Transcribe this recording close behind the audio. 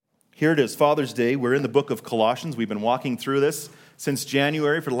Here it is, Father's Day. We're in the book of Colossians. We've been walking through this since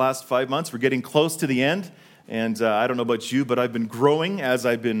January for the last 5 months. We're getting close to the end. And I don't know about you, but I've been growing as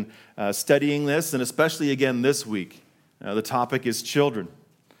I've been studying this, and especially again this week. The topic is children.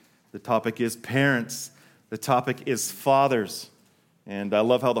 The topic is parents. The topic is fathers. And I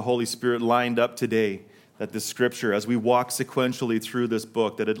love how the Holy Spirit lined up today that this scripture, as we walk sequentially through this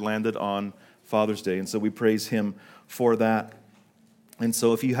book, that it landed on Father's Day. And so we praise Him for that. And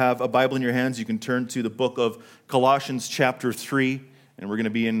so if you have a Bible in your hands, you can turn to the book of Colossians chapter 3, and we're going to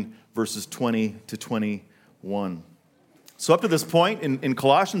be in verses 20 to 21. So up to this point in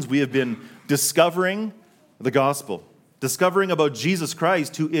Colossians, we have been discovering the gospel, discovering about Jesus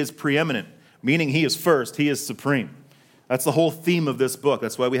Christ, who is preeminent, meaning He is first, He is supreme. That's the whole theme of this book.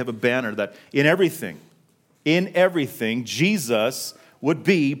 That's why we have a banner that in everything, Jesus would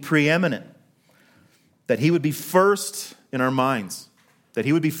be preeminent, that He would be first in our minds, that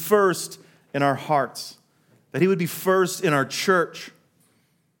He would be first in our hearts, that He would be first in our church.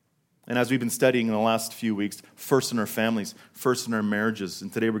 And as we've been studying in the last few weeks, first in our families, first in our marriages.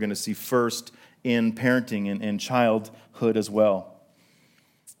 And today we're going to see first in parenting and childhood as well.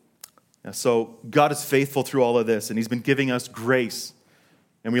 So God is faithful through all of this, and He's been giving us grace.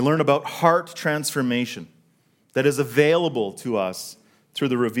 And we learn about heart transformation that is available to us through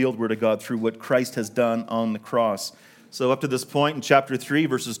the revealed Word of God, through what Christ has done on the cross. So up to this point in chapter 3,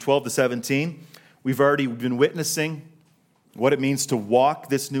 verses 12 to 17, we've already been witnessing what it means to walk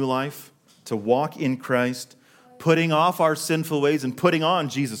this new life, to walk in Christ, putting off our sinful ways and putting on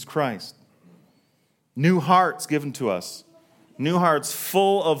Jesus Christ. New hearts given to us, new hearts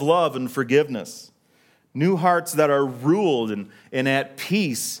full of love and forgiveness, new hearts that are ruled and at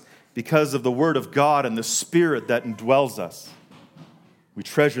peace because of the Word of God and the Spirit that indwells us. We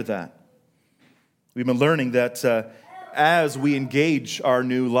treasure that. We've been learning that as we engage our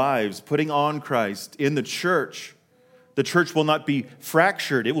new lives, putting on Christ in the church will not be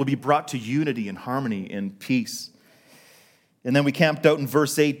fractured. It will be brought to unity and harmony and peace. And then we camped out in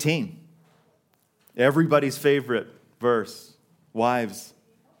verse 18. Everybody's favorite verse. Wives,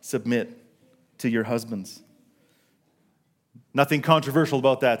 submit to your husbands. Nothing controversial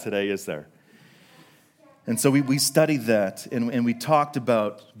about that today, is there? And so we studied that, and we talked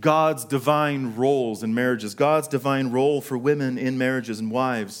about God's divine roles in marriages, God's divine role for women in marriages and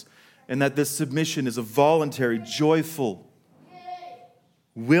wives, and that this submission is a voluntary, joyful,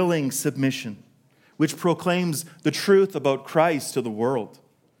 willing submission, which proclaims the truth about Christ to the world.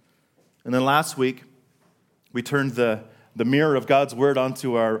 And then last week, we turned the mirror of God's Word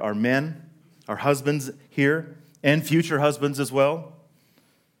onto our men, our husbands here, and future husbands as well.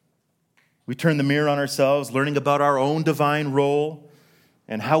 We turn the mirror on ourselves, learning about our own divine role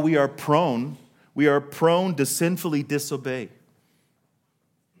and how we are prone to sinfully disobey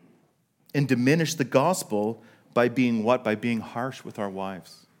and diminish the gospel by being what? By being harsh with our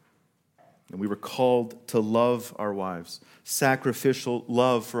wives. And we were called to love our wives, sacrificial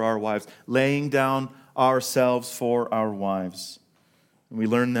love for our wives, laying down ourselves for our wives. And we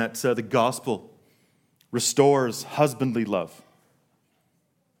learned that the gospel restores husbandly love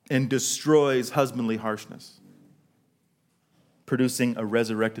and destroys husbandly harshness, producing a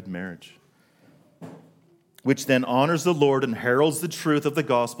resurrected marriage, which then honors the Lord and heralds the truth of the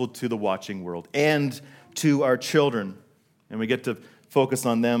gospel to the watching world and to our children. And we get to focus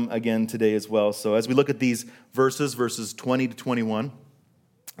on them again today as well. So as we look at these verses 20 to 21,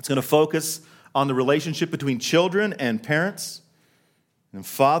 it's going to focus on the relationship between children and parents, and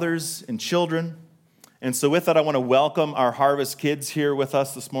fathers and children. And so with that, I want to welcome our Harvest kids here with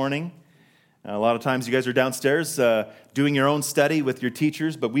us this morning. A lot of times you guys are downstairs doing your own study with your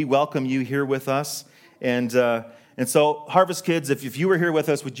teachers, but we welcome you here with us. And so, Harvest kids, if you were here with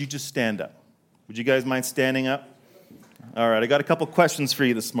us, would you just stand up? Would you guys mind standing up? All right, I got a couple questions for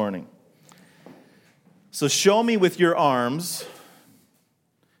you this morning. So show me with your arms,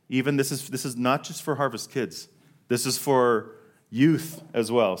 even this is not just for Harvest kids. This is for youth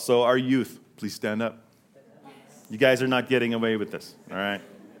as well. So our youth, please stand up. You guys are not getting away with this, all right?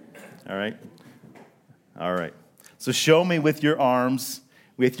 All right? All right. So show me with your arms,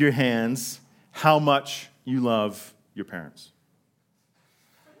 with your hands, how much you love your parents.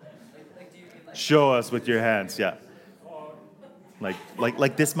 Show us with your hands, yeah.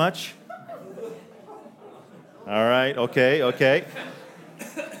 Like this much? All right, okay.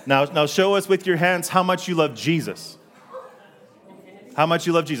 Now show us with your hands how much you love Jesus. How much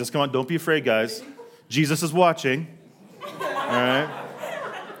you love Jesus. Come on, don't be afraid, guys. Jesus is watching. All right?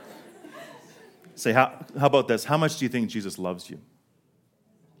 Say, how about this? How much do you think Jesus loves you?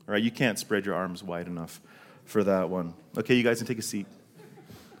 All right, you can't spread your arms wide enough for that one. Okay, you guys can take a seat.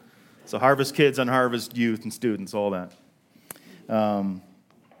 So harvest kids and harvest youth and students, all that.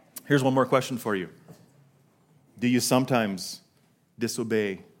 Here's one more question for you. Do you sometimes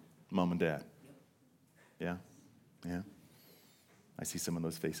disobey mom and dad? Yeah? Yeah? I see some of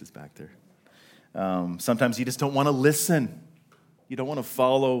those faces back there. Sometimes you just don't want to listen. You don't want to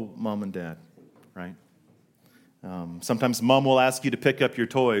follow mom and dad, right? Sometimes mom will ask you to pick up your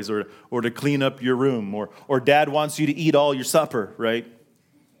toys or to clean up your room, or dad wants you to eat all your supper, right?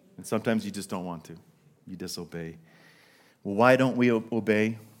 And sometimes you just don't want to. You disobey. Well, why don't we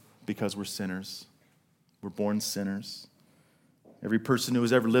obey? Because we're sinners. We're born sinners. Every person who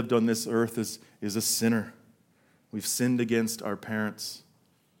has ever lived on this earth is a sinner. We've sinned against our parents,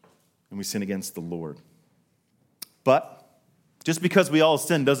 and we sin against the Lord. But just because we all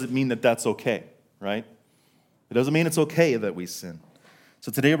sin doesn't mean that that's okay, right? It doesn't mean it's okay that we sin.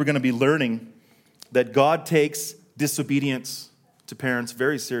 So today we're going to be learning that God takes disobedience to parents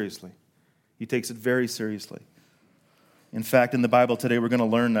very seriously. He takes it very seriously. In fact, in the Bible today, we're going to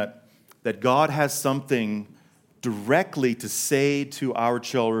learn that God has something directly to say to our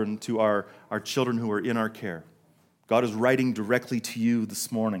children, to our children who are in our care. God is writing directly to you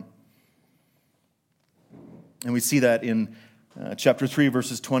this morning. And we see that in chapter 3,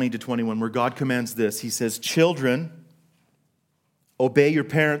 verses 20 to 21, where God commands this. He says, "Children, obey your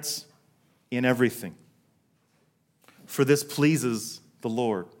parents in everything, for this pleases the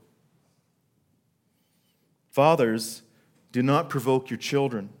Lord. Fathers, do not provoke your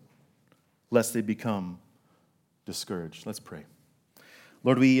children, lest they become discouraged." Let's pray.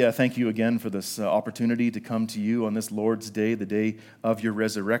 Lord, we thank you again for this opportunity to come to you on this Lord's Day, the day of your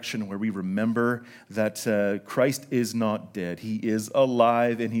resurrection, where we remember that Christ is not dead. He is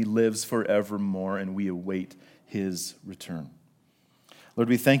alive and he lives forevermore, and we await his return. Lord,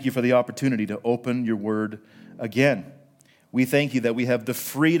 we thank you for the opportunity to open your word again. We thank you that we have the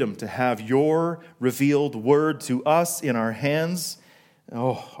freedom to have your revealed word to us in our hands.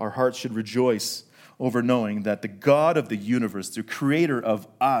 Oh, our hearts should rejoice over knowing that the God of the universe, the creator of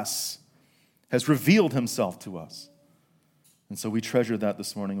us, has revealed himself to us. And so we treasure that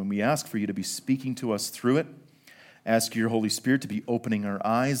this morning when we ask for you to be speaking to us through it. Ask your Holy Spirit to be opening our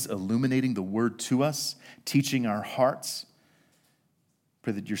eyes, illuminating the word to us, teaching our hearts.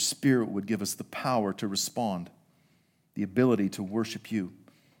 Pray that your Spirit would give us the power to respond, the ability to worship you.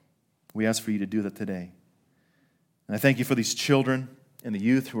 We ask for you to do that today. And I thank you for these children and the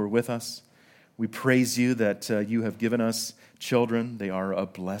youth who are with us. We praise you that you have given us children. They are a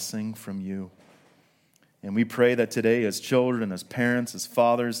blessing from you. And we pray that today, as children, as parents, as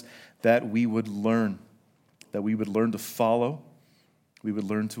fathers, that we would learn to follow, we would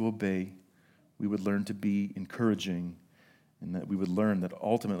learn to obey, we would learn to be encouraging, and that we would learn that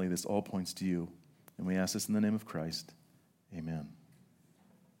ultimately this all points to you. And we ask this in the name of Christ. Amen.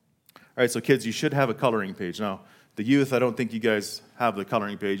 All right, so kids, you should have a coloring page. Now, the youth, I don't think you guys have the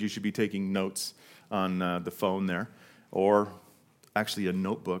coloring page. You should be taking notes on the phone there, or actually a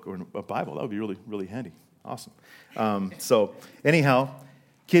notebook or a Bible. That would be really, really handy. Awesome. So anyhow,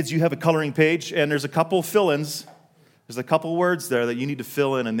 kids, you have a coloring page, and there's a couple fill-ins. There's a couple words there that you need to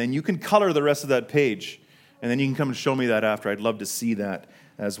fill in, and then you can color the rest of that page, and then you can come and show me that after. I'd love to see that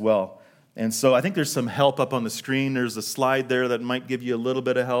as well. And so I think there's some help up on the screen. There's a slide there that might give you a little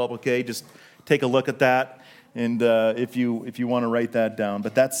bit of help. Okay, just take a look at that. And if you want to write that down.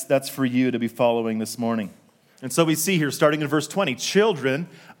 But that's for you to be following this morning. And so we see here, starting in verse 20, "Children,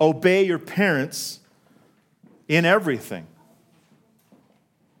 obey your parents in everything,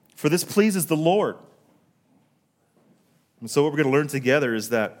 for this pleases the Lord." And so what we're going to learn together is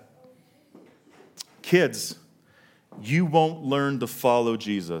that, kids, you won't learn to follow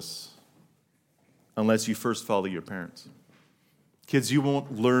Jesus unless you first follow your parents. Kids, you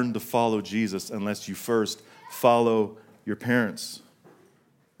won't learn to follow Jesus unless you first follow your parents.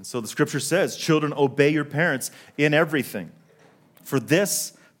 And so the scripture says, "Children, obey your parents in everything, for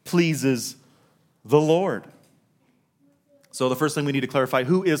this pleases the Lord." So the first thing we need to clarify,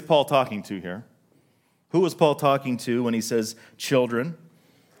 who is Paul talking to here? Who is Paul talking to when he says children?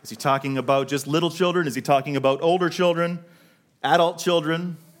 Is he talking about just little children? Is he talking about older children, adult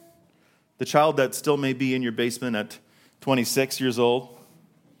children, the child that still may be in your basement at 26 years old?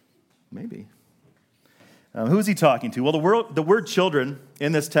 Maybe. Who is he talking to? Well, the word children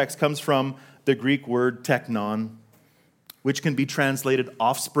in this text comes from the Greek word teknon, which can be translated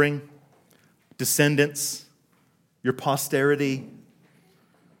offspring, descendants, your posterity.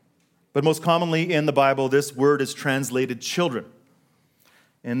 But most commonly in the Bible, this word is translated children.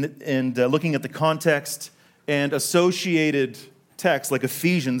 And looking at the context and associated texts like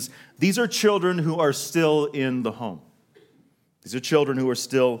Ephesians, these are children who are still in the home. These are children who are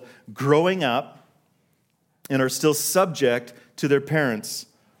still growing up and are still subject to their parents'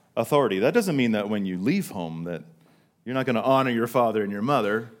 authority. That doesn't mean that when you leave home that you're not going to honor your father and your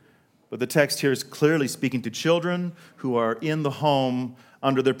mother, but the text here is clearly speaking to children who are in the home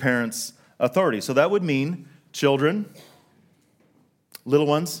under their parents' authority. So that would mean children, little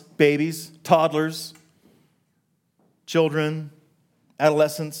ones, babies, toddlers, children,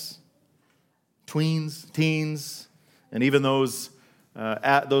 adolescents, tweens, teens, and even those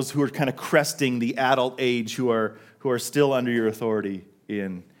who are kind of cresting the adult age who are still under your authority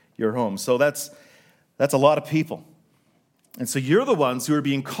in your home. So that's a lot of people. And so you're the ones who are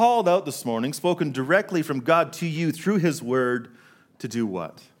being called out this morning, spoken directly from God to you through his word, to do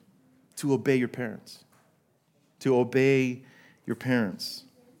what? To obey your parents. To obey your parents.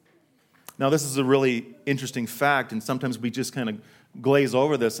 Now, this is a really interesting fact, and sometimes we just kind of glaze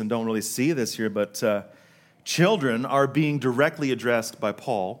over this and don't really see this here, but children are being directly addressed by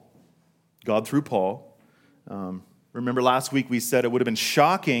Paul, God through Paul. Remember last week we said it would have been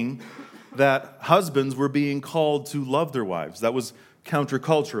shocking that husbands were being called to love their wives. That was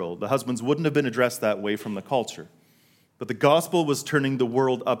countercultural. The husbands wouldn't have been addressed that way from the culture. But the gospel was turning the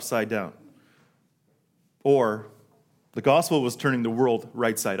world upside down. Or the gospel was turning the world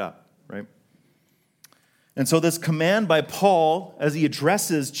right side up, right? And so this command by Paul as he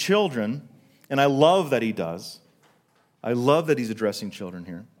addresses children, and I love that he does, I love that he's addressing children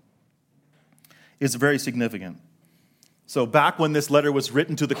here, is very significant. So back when this letter was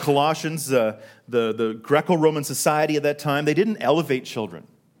written to the Colossians, the Greco-Roman society at that time, they didn't elevate children.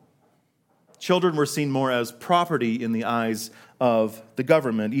 Children were seen more as property in the eyes of the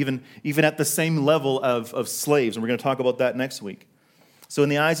government, even at the same level of slaves, and we're going to talk about that next week. So in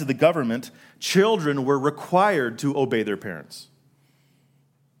the eyes of the government, children were required to obey their parents.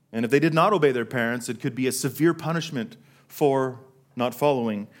 And if they did not obey their parents, it could be a severe punishment for not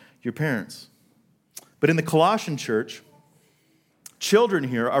following your parents. But in the Colossian church, children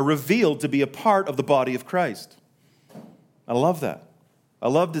here are revealed to be a part of the body of Christ. I love that. I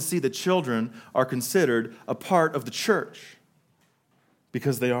love to see that children are considered a part of the church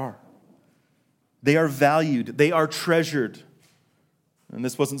because they are. They are valued. They are treasured. And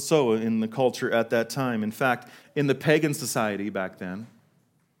this wasn't so in the culture at that time. In fact, in the pagan society back then,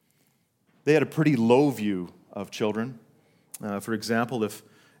 they had a pretty low view of children. For example, if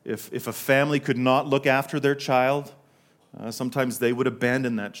a family could not look after their child, sometimes they would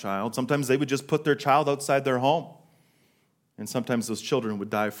abandon that child. Sometimes they would just put their child outside their home. And sometimes those children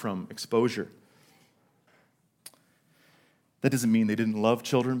would die from exposure. That doesn't mean they didn't love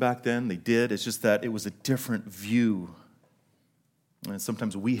children back then. They did. It's just that it was a different view. And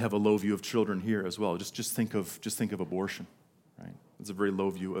sometimes we have a low view of children here as well. Just think of abortion, right? It's a very low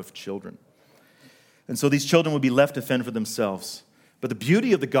view of children. And so these children would be left to fend for themselves. But the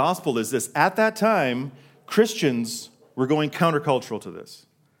beauty of the gospel is this. At that time, Christians were going countercultural to this.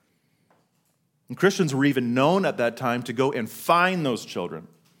 And Christians were even known at that time to go and find those children,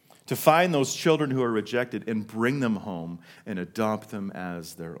 to find those children who are rejected and bring them home and adopt them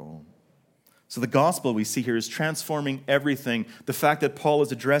as their own. So the gospel we see here is transforming everything. The fact that Paul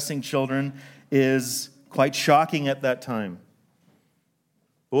is addressing children is quite shocking at that time.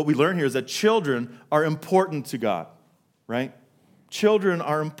 But what we learn here is that children are important to God, right? Children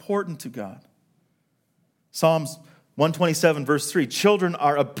are important to God. Psalms 127, verse 3, children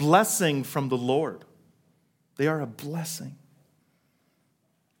are a blessing from the Lord. They are a blessing.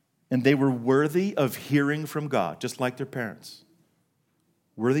 And they were worthy of hearing from God, just like their parents.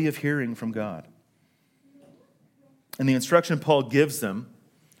 Worthy of hearing from God. And the instruction Paul gives them,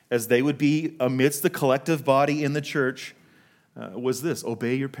 as they would be amidst the collective body in the church, was this: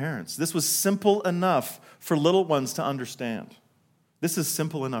 obey your parents. This was simple enough for little ones to understand. This is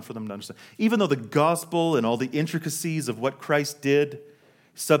simple enough for them to understand. Even though the gospel and all the intricacies of what Christ did,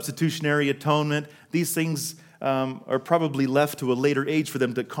 substitutionary atonement, these things are probably left to a later age for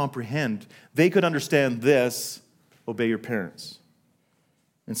them to comprehend. They could understand this: obey your parents.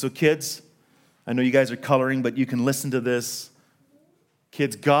 And so kids, I know you guys are coloring, but you can listen to this.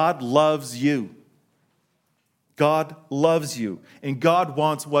 Kids, God loves you. God loves you. And God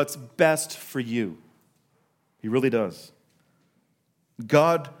wants what's best for you. He really does.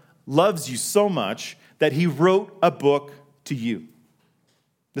 God loves you so much that he wrote a book to you.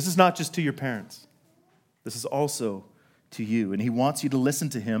 This is not just to your parents. This is also to you. And he wants you to listen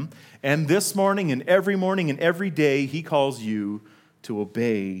to him. And this morning and every day, he calls you to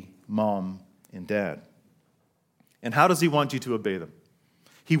obey mom and dad. And how does he want you to obey them?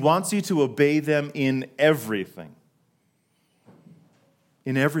 He wants you to obey them in everything.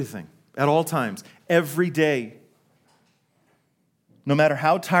 In everything. At all times. Every day. no matter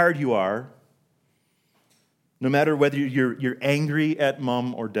how tired you are, no matter whether you're angry at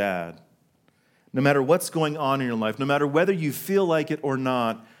mom or dad, no matter what's going on in your life, no matter whether you feel like it or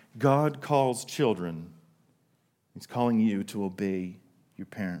not, God calls children. He's calling you to obey your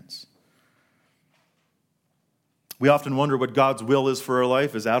parents. We often wonder what God's will is for our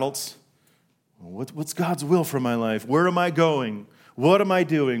life as adults. What's God's will for my life? Where am I going? What am I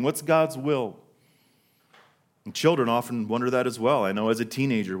doing? What's God's will? And children often wonder that as well. I know as a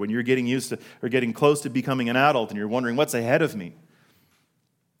teenager, when you're getting used to or getting close to becoming an adult and you're wondering, what's ahead of me?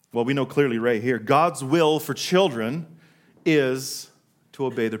 Well, we know clearly right here, God's will for children is to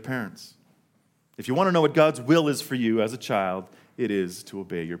obey their parents. If you want to know what God's will is for you as a child, it is to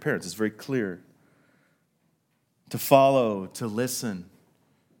obey your parents. It's very clear. To follow, to listen,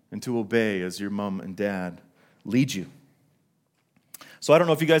 and to obey as your mom and dad lead you. So I don't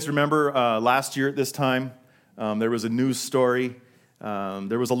know if you guys remember last year at this time, there was a news story.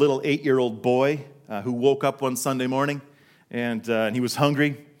 There was a little 8-year-old boy who woke up one Sunday morning, and he was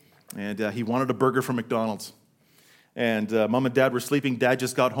hungry, and he wanted a burger from McDonald's. And mom and dad were sleeping. Dad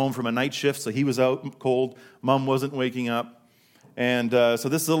just got home from a night shift, so he was out cold. Mom wasn't waking up. And so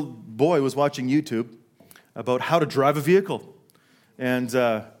this little boy was watching YouTube about how to drive a vehicle. And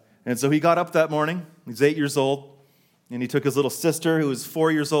so he got up that morning. He's 8 years old. And he took his little sister, who was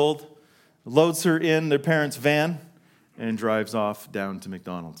 4 years old, loads her in their parents' van, and drives off down to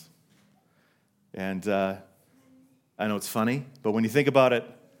McDonald's. And I know it's funny, but when you think about it,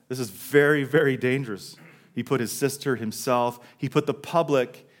 this is very, very dangerous. He put his sister, himself, he put the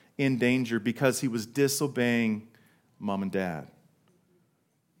public in danger because he was disobeying mom and dad.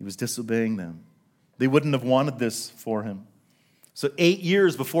 He was disobeying them. They wouldn't have wanted this for him. So 8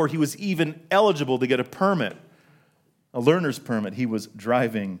 years before he was even eligible to get a permit, a learner's permit, he was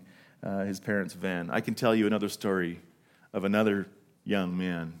driving his parents' van. I can tell you another story of another young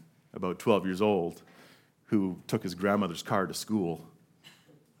man, about 12 years old, who took his grandmother's car to school.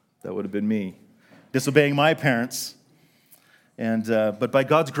 That would have been me, disobeying my parents. But by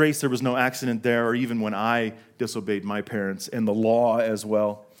God's grace, there was no accident there, or even when I disobeyed my parents and the law as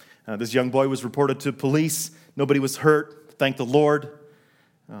well. This young boy was reported to police. Nobody was hurt. Thank the Lord.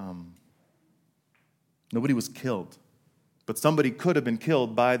 Nobody was killed. But somebody could have been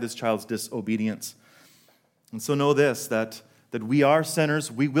killed by this child's disobedience. And so know this, that we are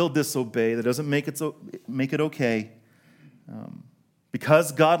sinners. We will disobey. That doesn't make it okay.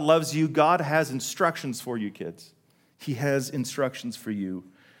 Because God loves you, God has instructions for you, kids. He has instructions for you.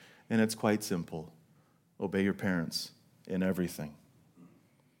 And it's quite simple. Obey your parents in everything.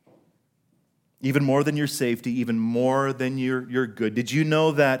 Even more than your safety, even more than your good. Did you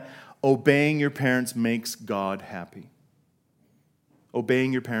know that obeying your parents makes God happy?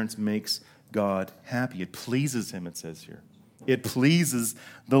 Obeying your parents makes God happy. It pleases him, it says here. It pleases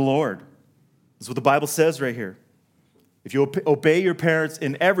the Lord. That's what the Bible says right here. If you obey your parents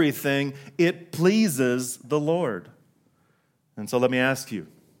in everything, it pleases the Lord. And so let me ask you,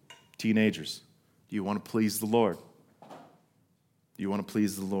 teenagers, do you want to please the Lord? You want to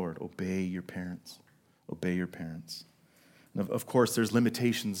please the Lord, obey your parents. Obey your parents. And of course, there's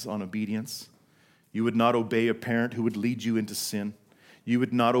limitations on obedience. You would not obey a parent who would lead you into sin. You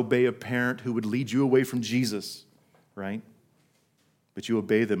would not obey a parent who would lead you away from Jesus, right? But you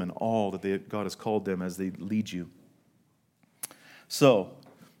obey them in all that God has called them as they lead you. So,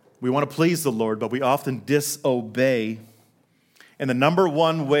 we want to please the Lord, but we often disobey. And the number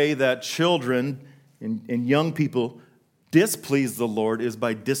one way that children and young people displease the Lord is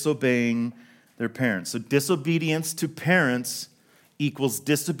by disobeying their parents. So disobedience to parents equals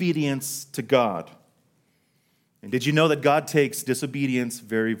disobedience to God. And did you know that God takes disobedience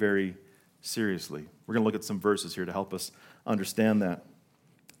very, very seriously? We're going to look at some verses here to help us understand that.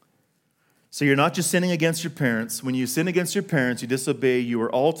 So you're not just sinning against your parents. When you sin against your parents, you disobey, you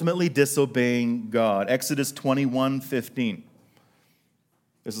are ultimately disobeying God. Exodus 21:15.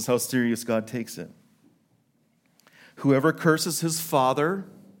 This is how serious God takes it. Whoever curses his father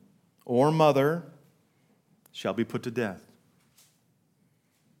or mother shall be put to death.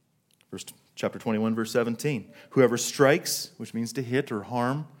 Chapter 21, verse 17. Whoever strikes, which means to hit or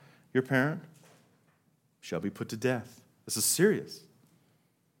harm your parent, shall be put to death. This is serious.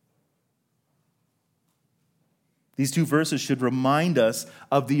 These two verses should remind us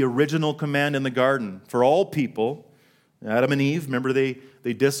of the original command in the garden for all people. Adam and Eve, remember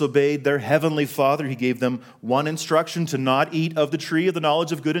they disobeyed their heavenly Father. He gave them one instruction, to not eat of the tree of the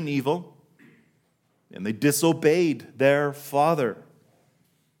knowledge of good and evil. And they disobeyed their Father.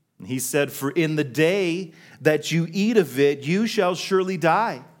 And he said, for in the day that you eat of it, you shall surely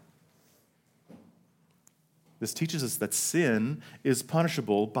die. This teaches us that sin is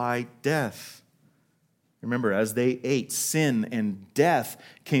punishable by death. Remember, as they ate, sin and death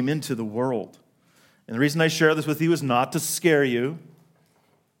came into the world. And the reason I share this with you is not to scare you,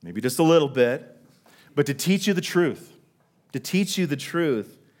 maybe just a little bit, but to teach you the truth. To teach you the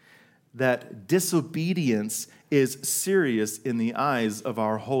truth that disobedience is serious in the eyes of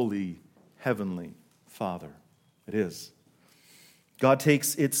our holy, heavenly Father. It is. God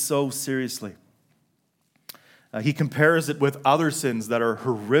takes it so seriously. He compares it with other sins that are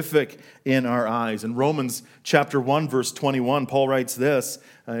horrific in our eyes. In Romans chapter 1, verse 21, Paul writes this.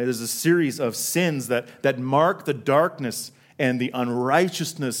 It is a series of sins that mark the darkness and the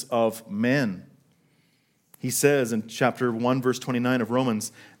unrighteousness of men. He says in chapter 1, verse 29 of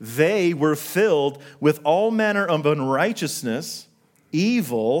Romans, they were filled with all manner of unrighteousness,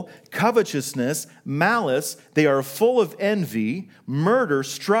 evil, covetousness, malice. They are full of envy, murder,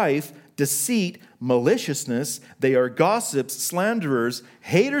 strife, deceit, maliciousness. They are gossips, slanderers,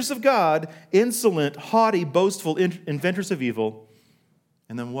 haters of God, insolent, haughty, boastful, inventors of evil.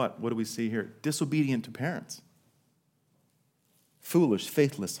 And then what? What do we see here? Disobedient to parents. Foolish,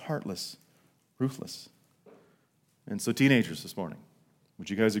 faithless, heartless, ruthless. And so teenagers this morning, would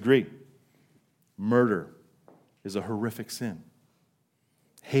you guys agree? Murder is a horrific sin.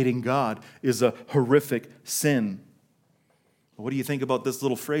 Hating God is a horrific sin. What do you think about this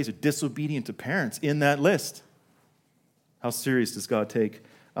little phrase, disobedient to parents, in that list? How serious does God take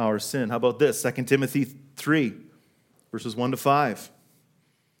our sin? How about this, 2 Timothy 3, verses 1 to 5.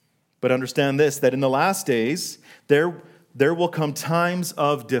 But understand this, that in the last days, there will come times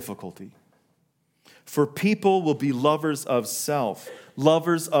of difficulty. For people will be lovers of self,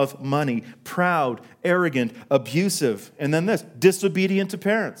 lovers of money, proud, arrogant, abusive, and then this, disobedient to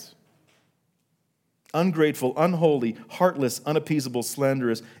parents, ungrateful, unholy, heartless, unappeasable,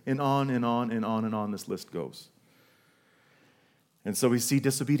 slanderous, and on and on and on and on this list goes. And so we see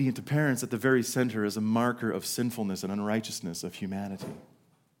disobedient to parents at the very center as a marker of sinfulness and unrighteousness of humanity.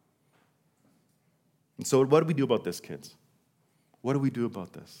 And so what do we do about this, kids? What do we do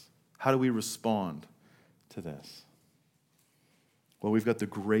about this? How do we respond to this? Well, we've got the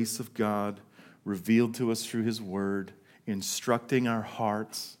grace of God revealed to us through His Word, instructing our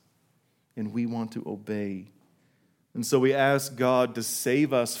hearts, and we want to obey. And so we ask God to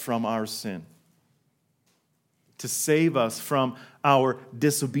save us from our sin, to save us from our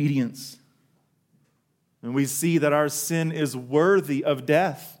disobedience. And we see that our sin is worthy of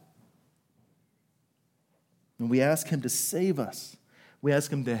death. And we ask Him to save us. We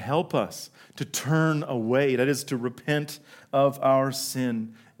ask Him to help us to turn away, that is, to repent of our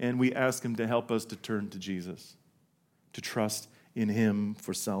sin. And we ask Him to help us to turn to Jesus, to trust in Him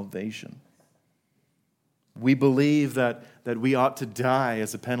for salvation. We believe that we ought to die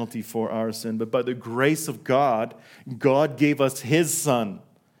as a penalty for our sin, but by the grace of God, God gave us His Son.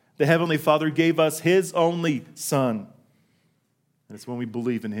 The Heavenly Father gave us His only Son. And it's when we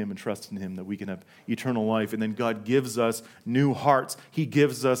believe in Him and trust in Him that we can have eternal life. And then God gives us new hearts. He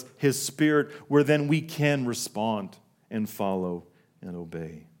gives us His Spirit, where then we can respond and follow and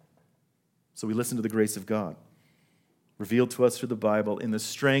obey. So we listen to the grace of God, revealed to us through the Bible in the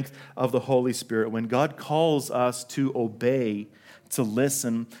strength of the Holy Spirit. When God calls us to obey, to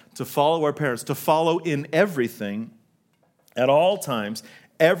listen, to follow our parents, to follow in everything, at all times,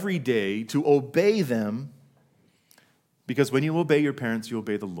 every day, to obey them, because when you obey your parents, you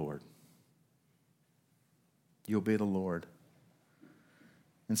obey the Lord. You obey the Lord.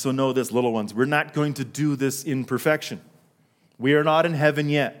 And so know this, little ones, we're not going to do this in perfection. We are not in heaven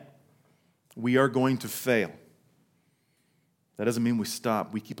yet. We are going to fail. That doesn't mean we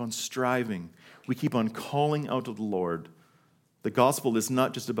stop. We keep on striving. We keep on calling out to the Lord. The gospel is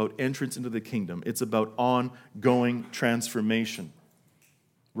not just about entrance into the kingdom. It's about ongoing transformation.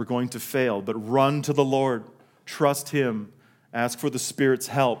 We're going to fail, but run to the Lord. Trust Him. Ask for the Spirit's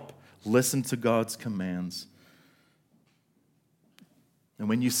help. Listen to God's commands. And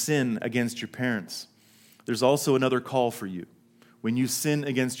when you sin against your parents, there's also another call for you. When you sin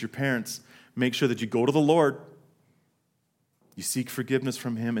against your parents, make sure that you go to the Lord. You seek forgiveness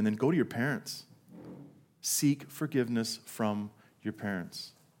from Him, and then go to your parents. Seek forgiveness from your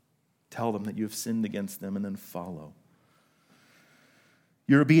parents. Tell them that you have sinned against them, and then follow.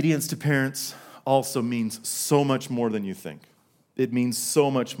 Your obedience to parents also means so much more than you think. It means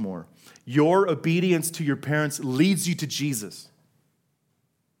so much more. Your obedience to your parents leads you to Jesus.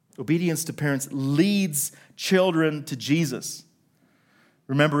 Obedience to parents leads children to Jesus.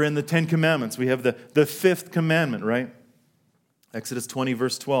 Remember, in the 10 Commandments, we have the fifth commandment, right? Exodus 20,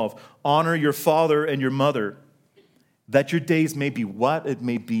 verse 12. Honor your father and your mother. that your days may be what? It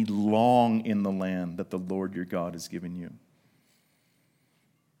may be long in the land that the Lord your God has given you.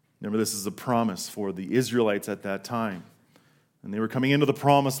 Remember, this is a promise for the Israelites at that time. And they were coming into the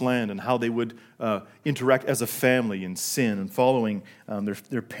promised land and how they would interact as a family in sin and following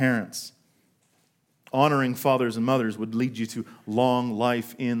their parents. Honoring fathers and mothers would lead you to long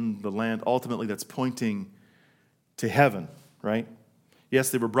life in the land. Ultimately, that's pointing to heaven, right? Yes,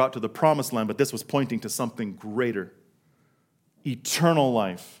 they were brought to the promised land, but this was pointing to something greater. Eternal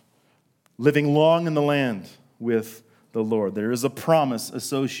life. Living long in the land with the Lord. There is a promise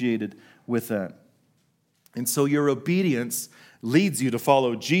associated with that. And so your obedience leads you to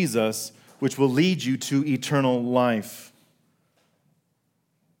follow Jesus, which will lead you to eternal life.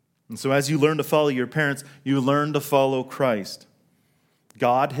 And so as you learn to follow your parents, you learn to follow Christ.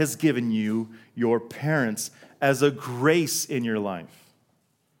 God has given you your parents as a grace in your life.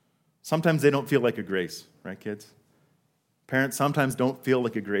 Sometimes they don't feel like a grace, right, kids? Parents sometimes don't feel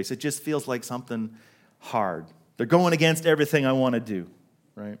like a grace. It just feels like something hard. They're going against everything I want to do,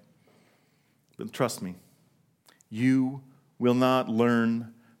 right? But trust me, you will not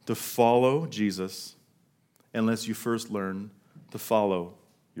learn to follow Jesus unless you first learn to follow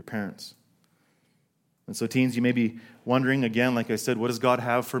your parents. And so teens, you may be wondering, again, like I said, what does God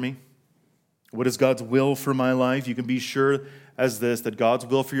have for me? What is God's will for my life? You can be sure as this, that God's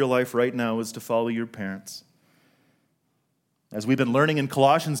will for your life right now is to follow your parents. As we've been learning in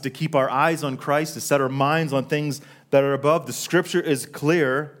Colossians to keep our eyes on Christ, to set our minds on things that are above, the Scripture is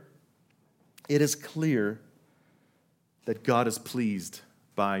clear. It is clear that God is pleased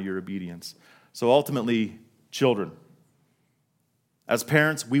by your obedience. So ultimately, children, as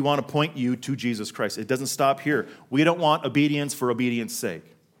parents, we want to point you to Jesus Christ. It doesn't stop here. We don't want obedience for obedience sake.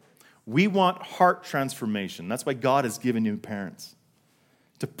 We want heart transformation. That's why God has given you parents,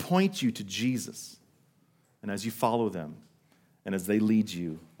 to point you to Jesus. And as you follow them, and as they lead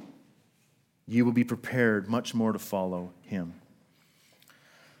you, you will be prepared much more to follow Him.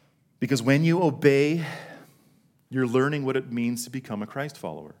 Because when you obey, you're learning what it means to become a Christ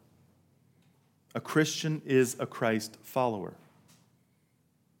follower. A Christian is a Christ follower.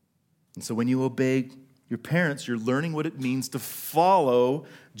 And so when you obey your parents, you're learning what it means to follow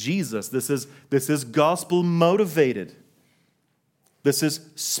Jesus. This is gospel motivated. This is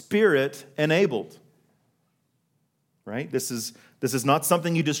spirit enabled. Right? This is not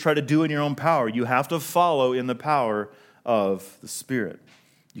something you just try to do in your own power. You have to follow in the power of the Spirit.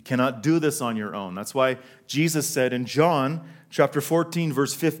 You cannot do this on your own. That's why Jesus said in John chapter 14,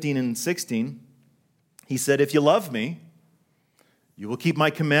 verse 15 and 16, He said, "If you love me, you will keep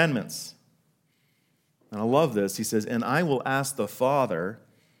my commandments." And I love this. He says, "And I will ask the Father,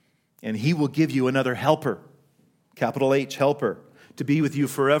 and He will give you another helper," capital H, helper, "to be with you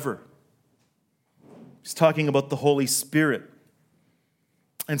forever." He's talking about the Holy Spirit.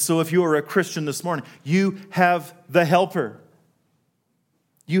 And so if you are a Christian this morning, you have the helper.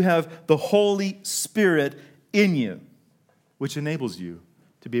 You have the Holy Spirit in you, which enables you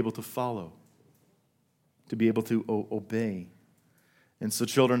to be able to follow, to be able to obey. And so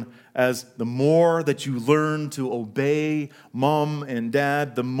children, as the more that you learn to obey mom and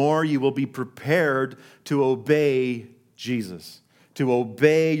dad, the more you will be prepared to obey Jesus, to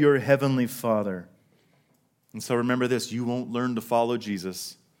obey your Heavenly Father. And so remember this, you won't learn to follow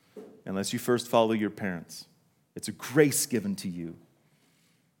Jesus unless you first follow your parents. It's a grace given to you.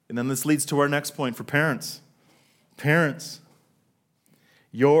 And then this leads to our next point for parents. Parents,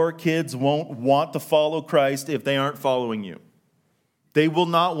 your kids won't want to follow Christ if they aren't following you. They will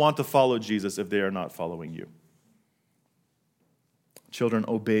not want to follow Jesus if they are not following you. Children,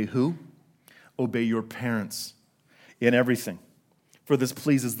 obey who? Obey your parents in everything, for this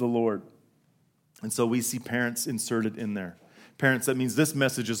pleases the Lord. And so we see parents inserted in there. Parents, that means this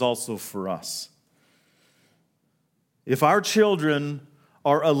message is also for us. If our children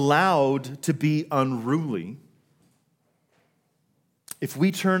are allowed to be unruly, if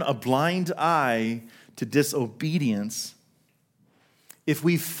we turn a blind eye to disobedience, if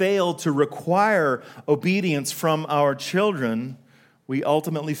we fail to require obedience from our children, we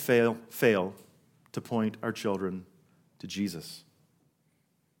ultimately fail to point our children to Jesus.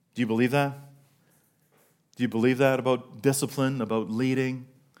 Do you believe that? Do you believe that about discipline, about leading?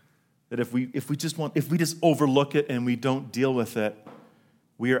 That if we just overlook it and we don't deal with it,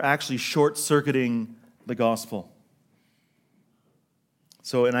 we are actually short-circuiting the gospel.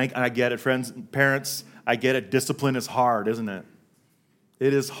 So, and I get it, friends, parents, I get it. Discipline is hard, isn't it?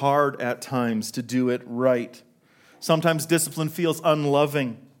 It is hard at times to do it right. Sometimes discipline feels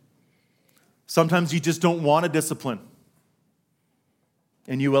unloving. Sometimes you just don't want to discipline.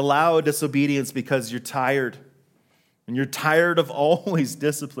 And you allow disobedience because you're tired and you're tired of always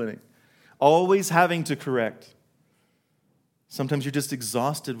disciplining, always having to correct. Sometimes you're just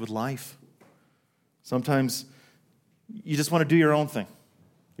exhausted with life. Sometimes you just want to do your own thing.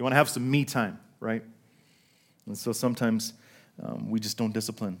 You want to have some me time, right? And so sometimes we just don't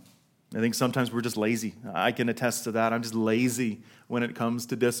discipline. I think sometimes we're just lazy. I can attest to that. I'm just lazy when it comes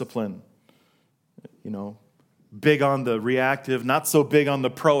to discipline. Big on the reactive, not so big on the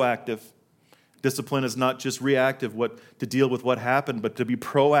proactive. Discipline is not just reactive, to deal with what happened, but to be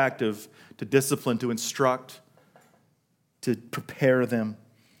proactive, to discipline, to instruct, to prepare them.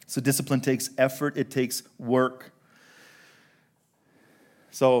 So discipline takes effort, it takes work.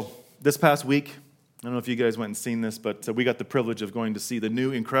 So this past week, I don't know if you guys went and seen this, but we got the privilege of going to see the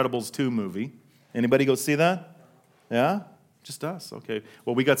new Incredibles 2 movie. Anybody go see that? Yeah? Just us? Okay.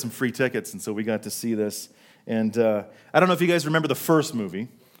 Well, we got some free tickets, and so we got to see this. And I don't know if you guys remember the first movie.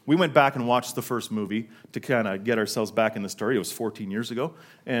 We went back and watched the first movie to kind of get ourselves back in the story. It was 14 years ago.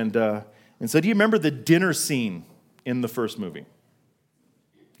 And so do you remember the dinner scene in the first movie?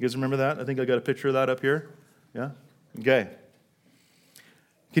 You guys remember that? I think I got a picture of that up here. Yeah? Okay.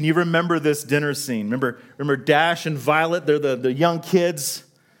 Can you remember this dinner scene? Remember Dash and Violet? They're the young kids,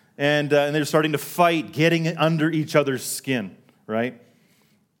 and they're starting to fight, getting under each other's skin, right?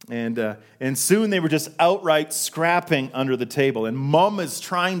 And soon they were just outright scrapping under the table. And Mom is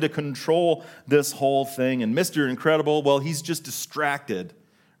trying to control this whole thing. And Mr. Incredible, well, he's just distracted,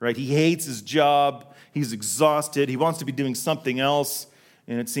 right? He hates his job. He's exhausted. He wants to be doing something else.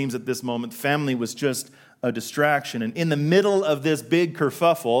 And it seems at this moment, family was just a distraction. And in the middle of this big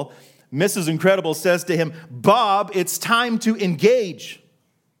kerfuffle, Mrs. Incredible says to him, "Bob, it's time to engage.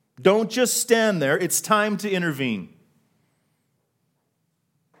 Don't just stand there. It's time to intervene."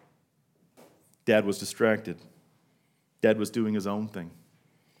 Dad was distracted. Dad was doing his own thing.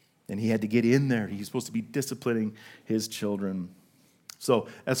 And he had to get in there. He's supposed to be disciplining his children. So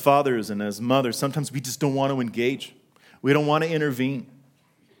as fathers and as mothers, sometimes we just don't want to engage. We don't want to intervene.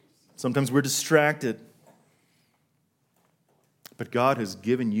 Sometimes we're distracted. But God has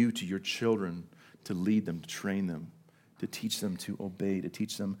given you to your children to lead them, to train them, to teach them to obey, to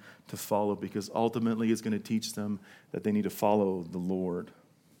teach them to follow, because ultimately it's going to teach them that they need to follow the Lord.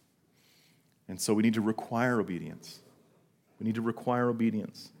 And so we need to require obedience. We need to require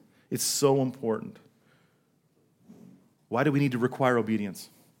obedience. It's so important. Why do we need to require obedience?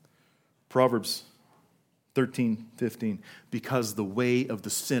 Proverbs 13:15. Because the way of the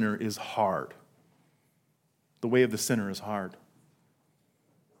sinner is hard. The way of the sinner is hard.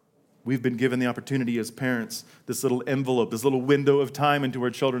 We've been given the opportunity as parents, this little envelope, this little window of time into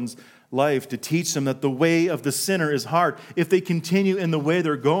our children's life to teach them that the way of the sinner is hard. If they continue in the way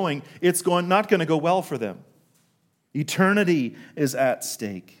they're going, it's not going to go well for them. Eternity is at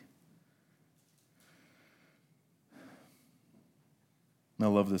stake. And I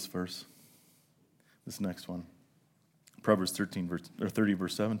love this verse, this next one. Proverbs 30,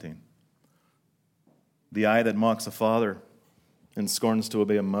 verse 17. The eye that mocks a father and scorns to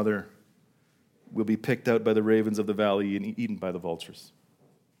obey a mother will be picked out by the ravens of the valley and eaten by the vultures.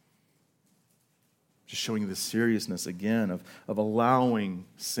 Just showing you the seriousness again of allowing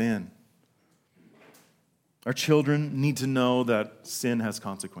sin. Our children need to know that sin has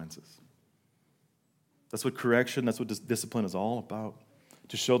consequences. That's what correction, that's what discipline is all about.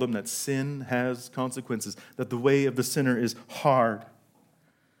 To show them that sin has consequences, that the way of the sinner is hard.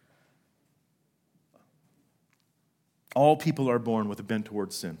 All people are born with a bent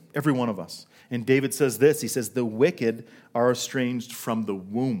towards sin. Every one of us. And David says this, he says, the wicked are estranged from the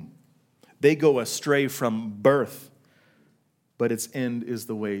womb. They go astray from birth, but its end is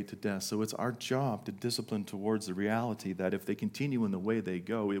the way to death. So it's our job to discipline towards the reality that if they continue in the way they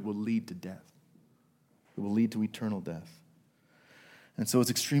go, it will lead to death. It will lead to eternal death. And so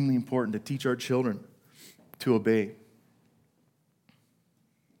it's extremely important to teach our children to obey.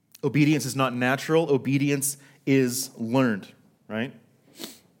 Obedience is not natural. Obedience is learned, right?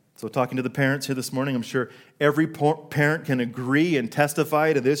 So talking to the parents here this morning, I'm sure every parent can agree and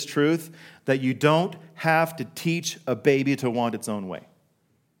testify to this truth that you don't have to teach a baby to want its own way,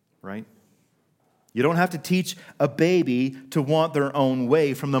 right? You don't have to teach a baby to want their own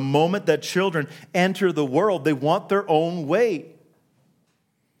way. From the moment that children enter the world, they want their own way.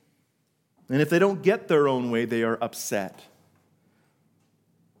 And if they don't get their own way, they are upset.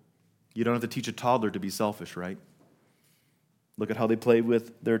 You don't have to teach a toddler to be selfish, right? Look at how they play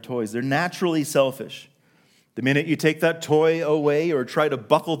with their toys. They're naturally selfish. The minute you take that toy away or try to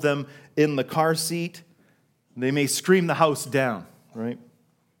buckle them in the car seat, they may scream the house down, right?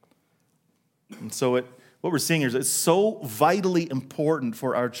 And so What we're seeing here is it's so vitally important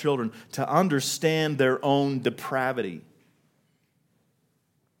for our children to understand their own depravity.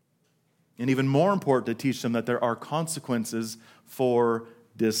 And even more important to teach them that there are consequences for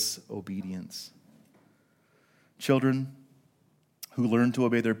disobedience. Children who learn to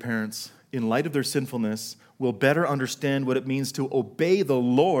obey their parents in light of their sinfulness will better understand what it means to obey the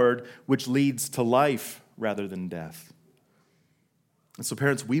Lord, which leads to life rather than death. And so,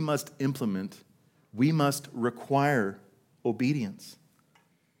 parents, we must require obedience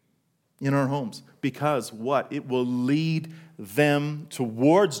in our homes. Because what? It will lead them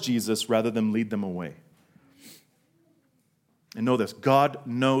towards Jesus rather than lead them away. And know this, God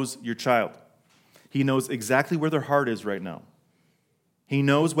knows your child. He knows exactly where their heart is right now. He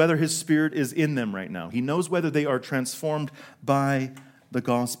knows whether His Spirit is in them right now. He knows whether they are transformed by the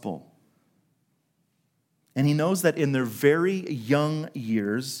gospel. And He knows that in their very young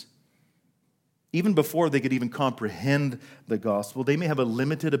years, even before they could even comprehend the gospel, they may have a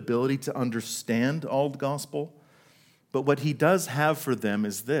limited ability to understand all the gospel. But what He does have for them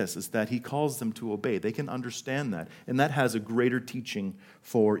is this, is that He calls them to obey. They can understand that. And that has a greater teaching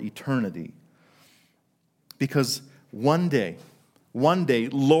for eternity. Because one day,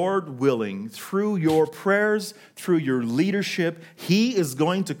 Lord willing, through your prayers, through your leadership, He is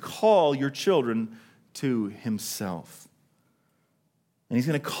going to call your children to Himself. And He's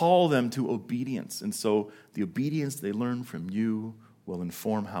going to call them to obedience. And so the obedience they learn from you will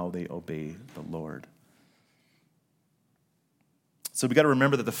inform how they obey the Lord. So we've got to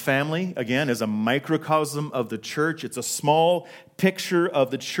remember that the family, again, is a microcosm of the church. It's a small picture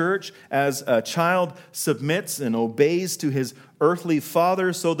of the church as a child submits and obeys to his earthly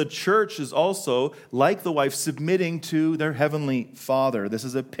father. So the church is also, like the wife, submitting to their heavenly Father. This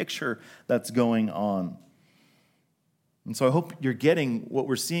is a picture that's going on. And so I hope you're getting what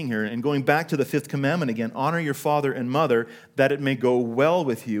we're seeing here. And going back to the fifth commandment again, honor your father and mother, that it may go well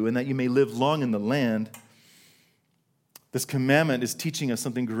with you and that you may live long in the land. This commandment is teaching us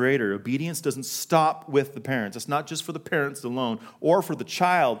something greater. Obedience doesn't stop with the parents. It's not just for the parents alone or for the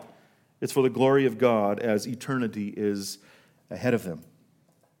child. It's for the glory of God as eternity is ahead of them.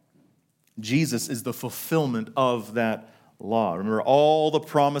 Jesus is the fulfillment of that law. Remember, all the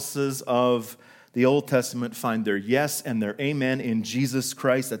promises of the Old Testament find their yes and their amen in Jesus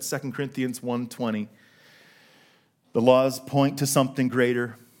Christ. That's 2 Corinthians 1:20. The laws point to something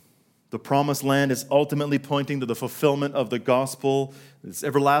greater. The promised land is ultimately pointing to the fulfillment of the gospel, this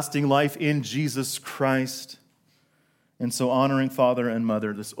everlasting life in Jesus Christ. And so honoring father and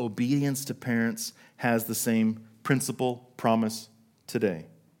mother, this obedience to parents has the same principle, promise today.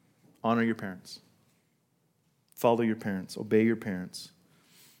 Honor your parents. Follow your parents. Obey your parents.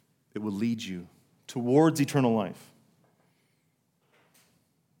 It will lead you towards eternal life.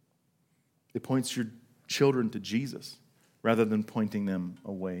 It points your children to Jesus rather than pointing them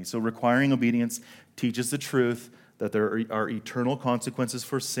away. So requiring obedience teaches the truth that there are eternal consequences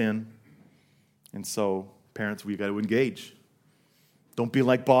for sin. And so, parents, we've got to engage. Don't be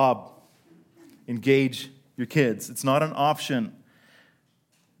like Bob. Engage your kids. It's not an option.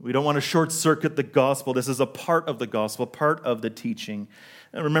 We don't want to short-circuit the gospel. This is a part of the gospel, part of the teaching.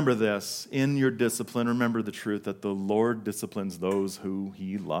 And remember this, in your discipline, remember the truth that the Lord disciplines those who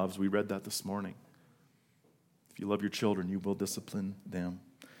He loves. We read that this morning. If you love your children, you will discipline them.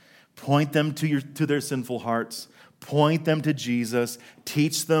 Point them to their sinful hearts. Point them to Jesus.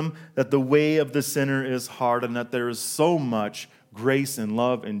 Teach them that the way of the sinner is hard and that there is so much grace and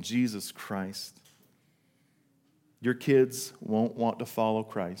love in Jesus Christ. Your kids won't want to follow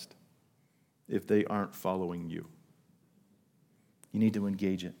Christ if they aren't following you. You need to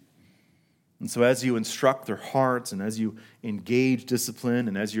engage it. And so as you instruct their hearts and as you engage discipline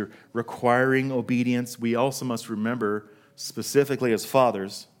and as you're requiring obedience, we also must remember, specifically as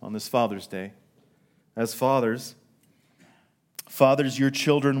fathers, on this Father's Day, as fathers, your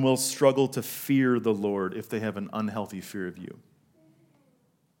children will struggle to fear the Lord if they have an unhealthy fear of you.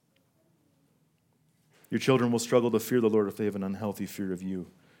 Your children will struggle to fear the Lord if they have an unhealthy fear of you.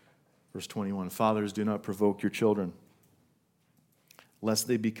 Verse 21, fathers, do not provoke your children, lest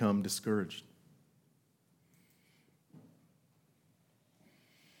they become discouraged.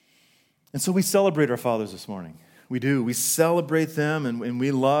 And so we celebrate our fathers this morning. We do. We celebrate them and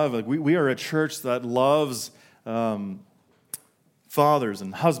we love. We are a church that loves fathers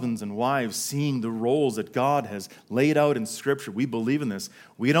and husbands and wives seeing the roles that God has laid out in Scripture. We believe in this.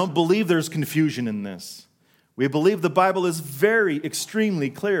 We don't believe there's confusion in this. We believe the Bible is very, extremely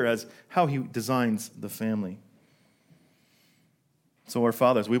clear as how He designs the family. So our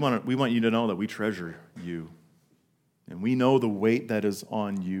fathers, we want you to know that we treasure you. And we know the weight that is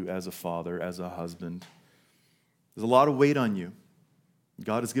on you as a father, as a husband. There's a lot of weight on you.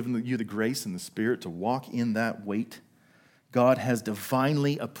 God has given you the grace and the Spirit to walk in that weight. God has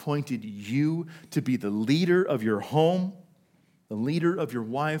divinely appointed you to be the leader of your home, the leader of your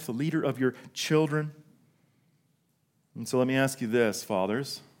wife, the leader of your children. And so let me ask you this,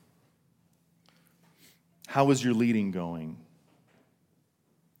 fathers. How is your leading going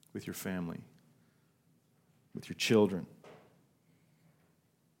with your family, with your children?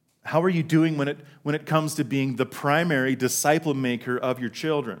 How are you doing when it comes to being the primary disciple maker of your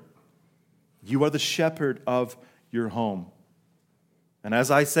children? You are the shepherd of your home. And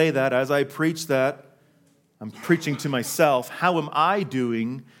as I say that, as I preach that, I'm preaching to myself. How am I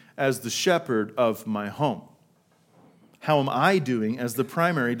doing as the shepherd of my home? How am I doing as the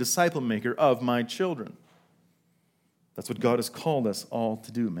primary disciple maker of my children? That's what God has called us all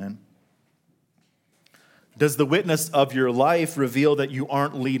to do, man. Does the witness of your life reveal that you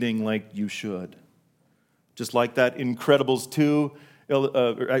aren't leading like you should? Just like that Incredibles 2,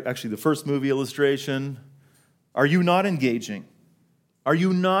 actually the first movie illustration. Are you not engaging? Are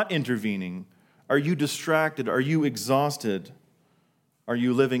you not intervening? Are you distracted? Are you exhausted? Are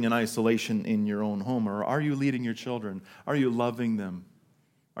you living in isolation in your own home? Or are you leading your children? Are you loving them?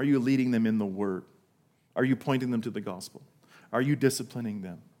 Are you leading them in the Word? Are you pointing them to the gospel? Are you disciplining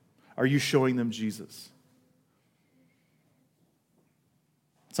them? Are you showing them Jesus?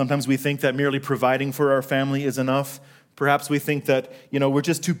 Sometimes we think that merely providing for our family is enough. Perhaps we think that, we're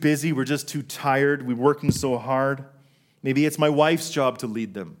just too busy, we're just too tired, we're working so hard. Maybe it's my wife's job to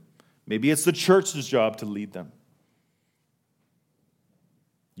lead them. Maybe it's the church's job to lead them.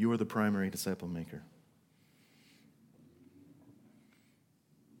 You are the primary disciple maker.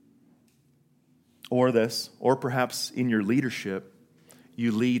 Or perhaps in your leadership,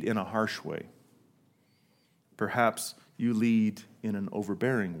 you lead in a harsh way. Perhaps you lead in an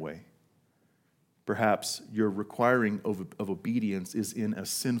overbearing way. Perhaps your requiring of obedience is in a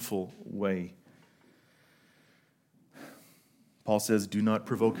sinful way. Paul says, do not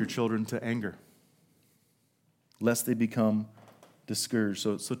provoke your children to anger, lest they become discouraged.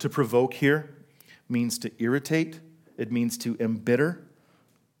 So to provoke here means to irritate. It means to embitter.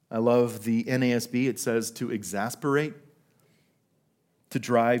 I love the NASB. It says to exasperate, to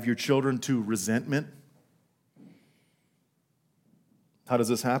drive your children to resentment. How does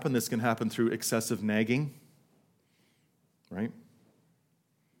this happen? This can happen through excessive nagging, right?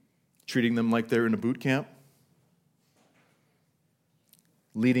 Treating them like they're in a boot camp.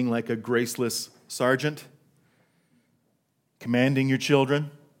 Leading like a graceless sergeant. Commanding your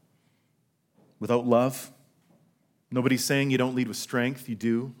children without love. Nobody's saying you don't lead with strength. You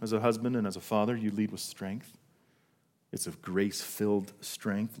do. As a husband and as a father, you lead with strength. It's a grace-filled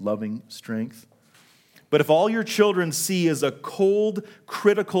strength, loving strength. But if all your children see is a cold,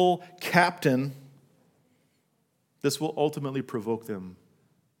 critical captain, this will ultimately provoke them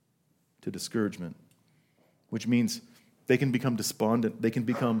to discouragement, which means they can become despondent. They can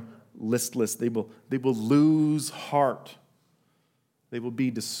become listless. They will lose heart. They will be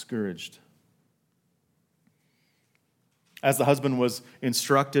discouraged. As the husband was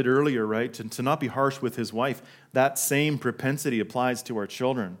instructed earlier, right, to not be harsh with his wife, that same propensity applies to our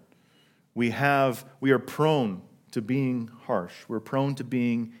children. We are prone to being harsh. We're prone to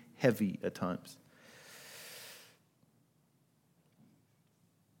being heavy at times.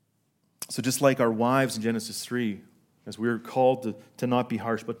 So just like our wives in Genesis 3, as we're called to not be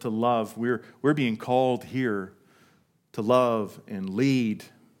harsh, but to love, we're being called here to love and lead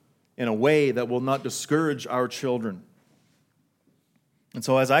in a way that will not discourage our children. And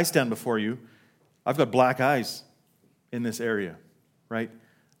so as I stand before you, I've got black eyes in this area, right?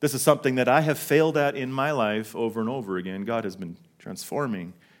 This is something that I have failed at in my life over and over again. God has been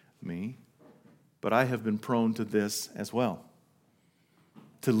transforming me, but I have been prone to this as well,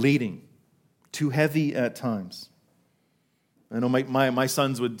 to leading, too heavy at times. I know my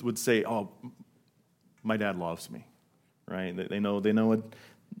sons would say, oh, my dad loves me, right? They know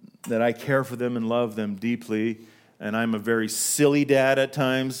that I care for them and love them deeply, and I'm a very silly dad at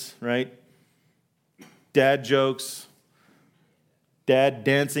times, right? Dad jokes, dad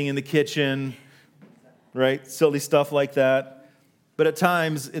dancing in the kitchen, right? Silly stuff like that. But at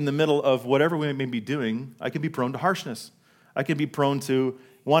times, in the middle of whatever we may be doing, I can be prone to harshness. I can be prone to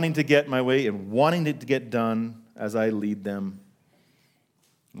wanting to get my way and wanting it to get done as I lead them.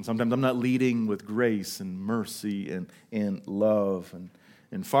 And sometimes I'm not leading with grace and mercy and love.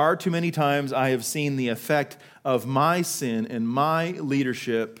 And far too many times I have seen the effect of my sin and my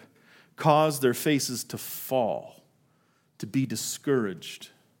leadership cause their faces to fall, to be discouraged.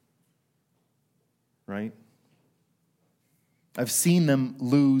 Right? I've seen them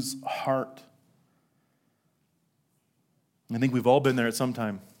lose heart. I think we've all been there at some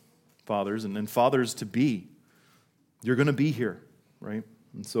time, fathers, and fathers to be. You're going to be here, right?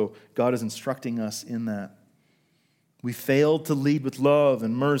 And so God is instructing us in that. We failed to lead with love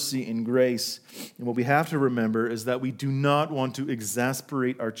and mercy and grace. And what we have to remember is that we do not want to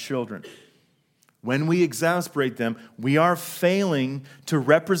exasperate our children. When we exasperate them, we are failing to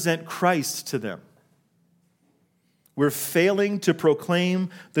represent Christ to them. We're failing to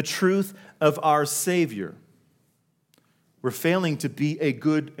proclaim the truth of our Savior. We're failing to be a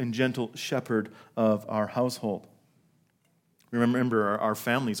good and gentle shepherd of our household. Remember, our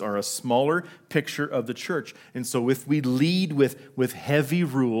families are a smaller picture of the church. And so if we lead with heavy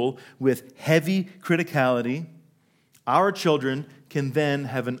rule, with heavy criticality, our children can then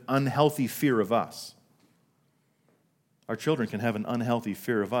have an unhealthy fear of us. Our children can have an unhealthy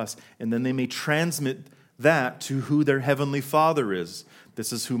fear of us, and then they may transmit that to who their heavenly Father is.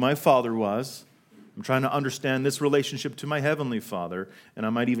 This is who my Father was. I'm trying to understand this relationship to my heavenly Father, and I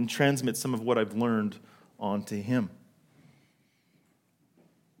might even transmit some of what I've learned onto him.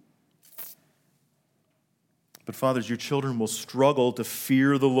 But fathers, your children will struggle to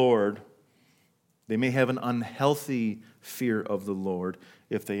fear the Lord. They may have an unhealthy fear of the Lord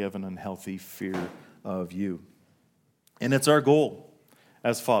if they have an unhealthy fear of you. And it's our goal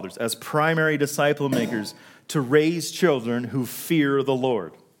as fathers, as primary disciple makers, to raise children who fear the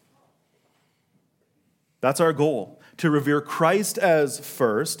Lord. That's our goal, to revere Christ as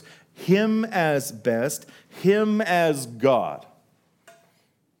first, him as best, him as God.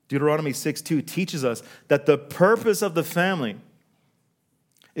 Deuteronomy 6:2 teaches us that the purpose of the family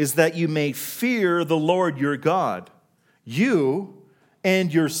is that you may fear the Lord your God, you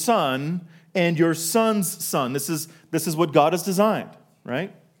and your son and your son's son. This is what God has designed,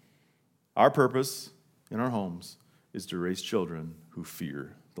 right? Our purpose in our homes is to raise children who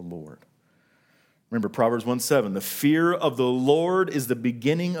fear the Lord. Remember Proverbs 1:7, the fear of the Lord is the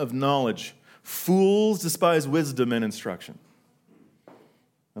beginning of knowledge. Fools despise wisdom and instruction.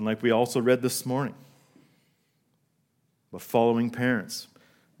 And like we also read this morning, but following parents.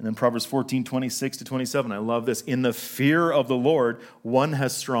 And then Proverbs 14:26-27, I love this. In the fear of the Lord, one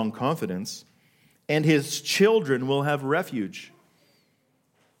has strong confidence, and his children will have refuge.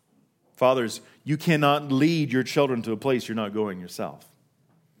 Fathers, you cannot lead your children to a place you're not going yourself.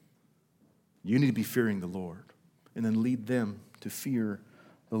 You need to be fearing the Lord, and then lead them to fear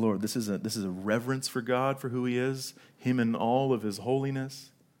the Lord. This is a reverence for God, for who he is, him in all of his holiness.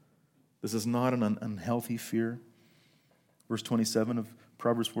 This is not an unhealthy fear. Verse 27 of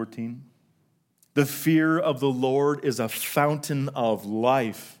Proverbs 14. The fear of the Lord is a fountain of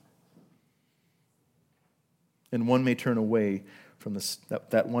life. And one may turn away from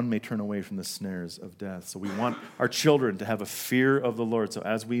that one may turn away from the snares of death. So we want our children to have a fear of the Lord. So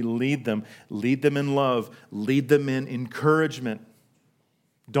as we lead them in love, lead them in encouragement.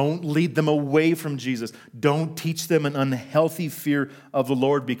 Don't lead them away from Jesus. Don't teach them an unhealthy fear of the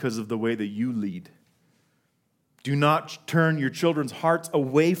Lord because of the way that you lead. Do not turn your children's hearts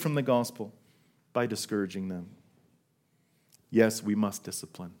away from the gospel by discouraging them. Yes, we must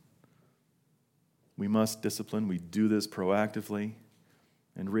discipline. We must discipline. We do this proactively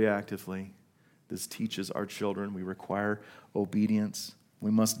and reactively. This teaches our children. We require obedience. We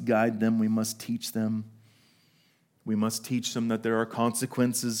must guide them. We must teach them. We must teach them that there are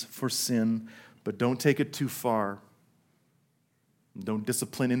consequences for sin, but don't take it too far. Don't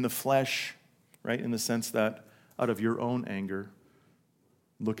discipline in the flesh, right? In the sense that out of your own anger,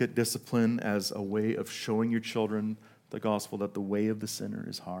 look at discipline as a way of showing your children the gospel that the way of the sinner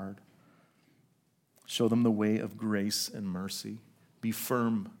is hard. Show them the way of grace and mercy. Be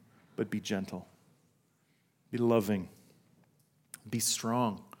firm, but be gentle. Be loving. Be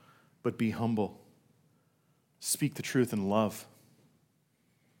strong, but be humble. Speak the truth in love.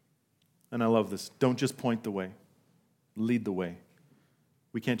 And I love this. Don't just point the way. Lead the way.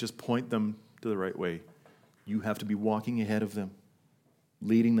 We can't just point them to the right way. You have to be walking ahead of them,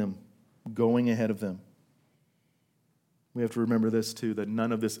 leading them, going ahead of them. We have to remember this too, that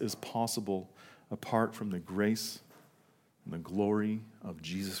none of this is possible apart from the grace and the glory of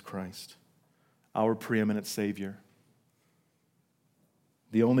Jesus Christ, our preeminent Savior,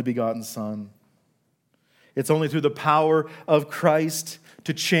 the only begotten Son. It's only through the power of Christ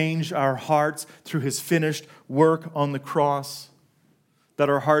to change our hearts through his finished work on the cross that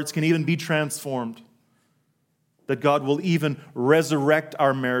our hearts can even be transformed, that God will even resurrect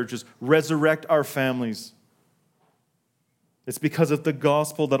our marriages, resurrect our families. It's because of the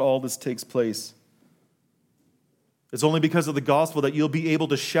gospel that all this takes place. It's only because of the gospel that you'll be able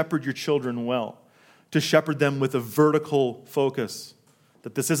to shepherd your children well, to shepherd them with a vertical focus,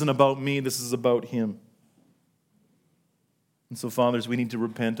 that this isn't about me, this is about him. And so, fathers, we need to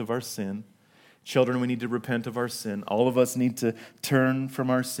repent of our sin. Children, we need to repent of our sin. All of us need to turn from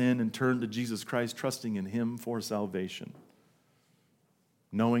our sin and turn to Jesus Christ, trusting in Him for salvation,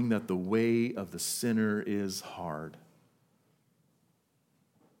 knowing that the way of the sinner is hard.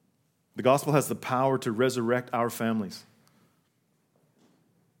 The gospel has the power to resurrect our families,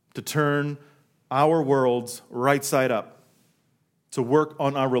 to turn our worlds right side up, to work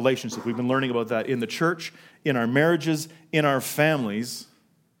on our relationships. We've been learning about that in the church, in our marriages, in our families.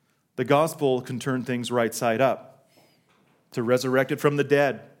 The gospel can turn things right side up, to resurrect it from the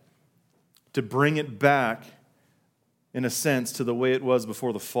dead, to bring it back, in a sense, to the way it was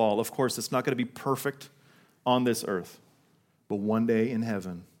before the fall. Of course, it's not going to be perfect on this earth, but one day in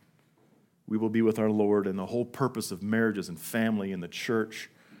heaven, we will be with our Lord, and the whole purpose of marriages and family and the church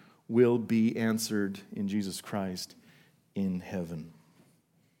will be answered in Jesus Christ in heaven.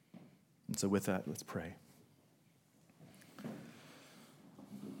 And so with that, let's pray.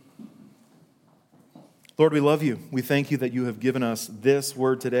 Lord, we love you. We thank you that you have given us this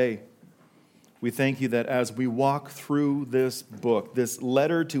word today. We thank you that as we walk through this book, this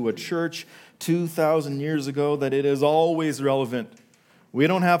letter to a church 2,000 years ago, that it is always relevant. We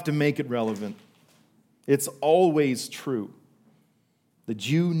don't have to make it relevant. It's always true. That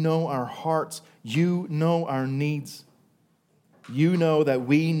you know our hearts. You know our needs. You know that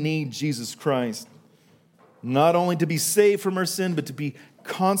we need Jesus Christ, not only to be saved from our sin, but to be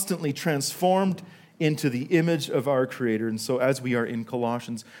constantly transformed into the image of our Creator. And so as we are in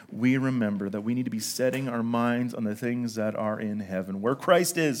Colossians, we remember that we need to be setting our minds on the things that are in heaven, where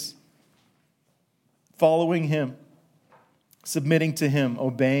Christ is, following Him, submitting to Him,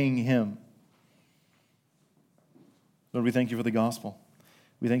 obeying Him. Lord, we thank you for the gospel.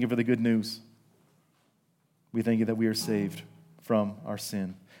 We thank you for the good news. We thank you that we are saved from our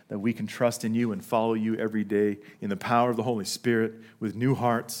sin, that we can trust in you and follow you every day in the power of the Holy Spirit with new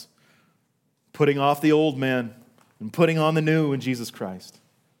hearts, putting off the old man and putting on the new in Jesus Christ.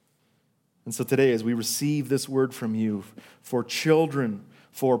 And so today, as we receive this word from you for children,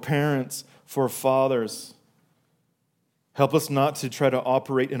 for parents, for fathers, help us not to try to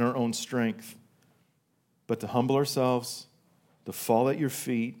operate in our own strength, but to humble ourselves, to fall at your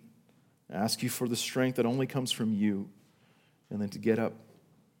feet, ask you for the strength that only comes from you, and then to get up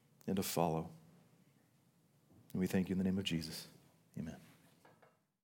and to follow. And we thank you in the name of Jesus. Amen.